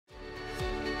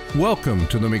Welcome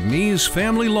to the McNees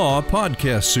Family Law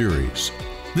Podcast Series.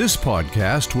 This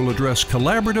podcast will address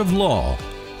collaborative law,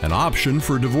 an option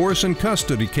for divorce and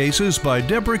custody cases by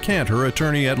Debra Cantor,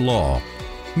 attorney at law.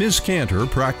 Ms. Cantor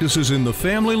practices in the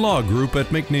Family Law Group at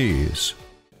McNees.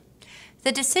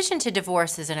 The decision to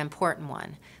divorce is an important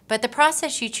one, but the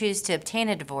process you choose to obtain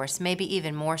a divorce may be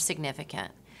even more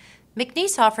significant.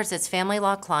 McNees offers its family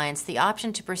law clients the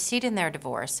option to proceed in their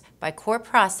divorce by court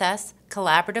process,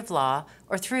 collaborative law,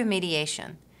 or through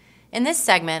mediation. In this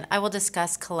segment, I will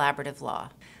discuss collaborative law.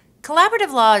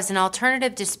 Collaborative law is an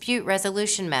alternative dispute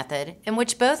resolution method in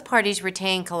which both parties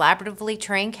retain collaboratively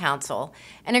trained counsel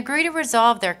and agree to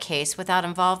resolve their case without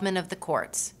involvement of the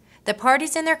courts. The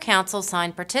parties and their counsel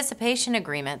sign participation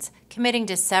agreements committing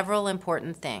to several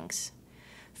important things.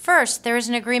 First, there is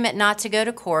an agreement not to go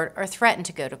to court or threaten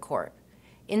to go to court.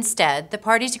 Instead, the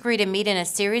parties agree to meet in a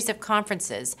series of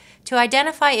conferences to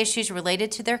identify issues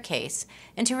related to their case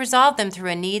and to resolve them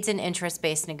through a needs and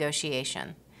interest-based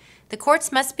negotiation. The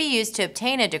courts must be used to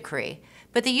obtain a decree,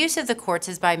 but the use of the courts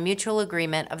is by mutual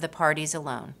agreement of the parties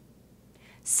alone.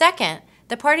 Second,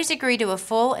 the parties agree to a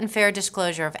full and fair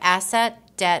disclosure of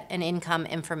asset, debt, and income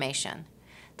information.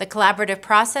 The collaborative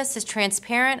process is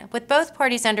transparent, with both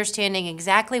parties understanding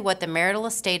exactly what the marital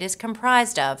estate is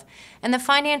comprised of and the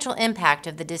financial impact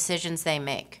of the decisions they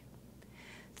make.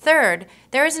 Third,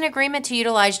 there is an agreement to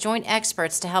utilize joint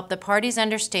experts to help the parties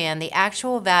understand the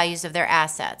actual values of their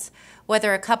assets.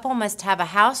 Whether a couple must have a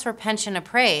house or pension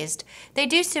appraised, they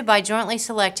do so by jointly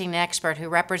selecting an expert who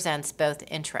represents both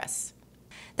interests.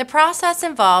 The process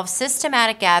involves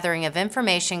systematic gathering of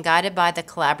information guided by the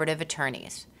collaborative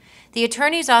attorneys. The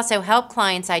attorneys also help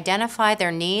clients identify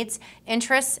their needs,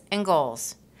 interests, and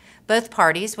goals. Both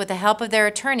parties, with the help of their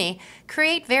attorney,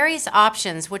 create various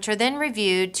options which are then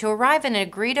reviewed to arrive at an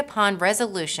agreed-upon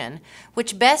resolution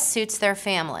which best suits their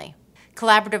family.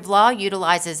 Collaborative law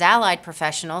utilizes allied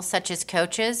professionals such as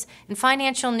coaches and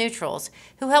financial neutrals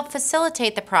who help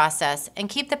facilitate the process and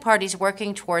keep the parties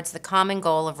working towards the common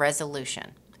goal of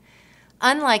resolution.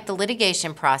 Unlike the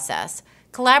litigation process,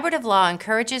 collaborative law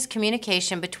encourages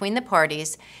communication between the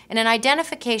parties and an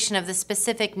identification of the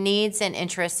specific needs and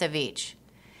interests of each.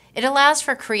 It allows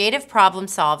for creative problem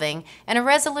solving and a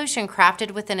resolution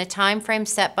crafted within a time frame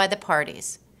set by the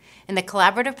parties. In the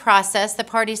collaborative process, the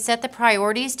parties set the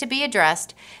priorities to be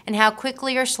addressed and how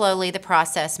quickly or slowly the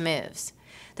process moves.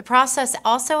 The process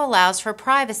also allows for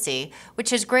privacy, which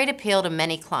has great appeal to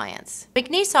many clients.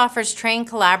 McNees offers trained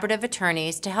collaborative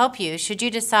attorneys to help you should you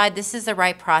decide this is the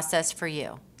right process for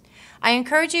you. I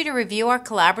encourage you to review our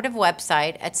collaborative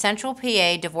website at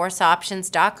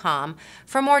centralpadivorceoptions.com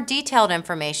for more detailed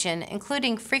information,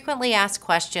 including frequently asked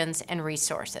questions and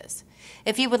resources.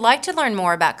 If you would like to learn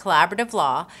more about collaborative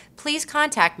law, please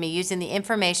contact me using the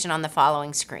information on the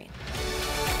following screen.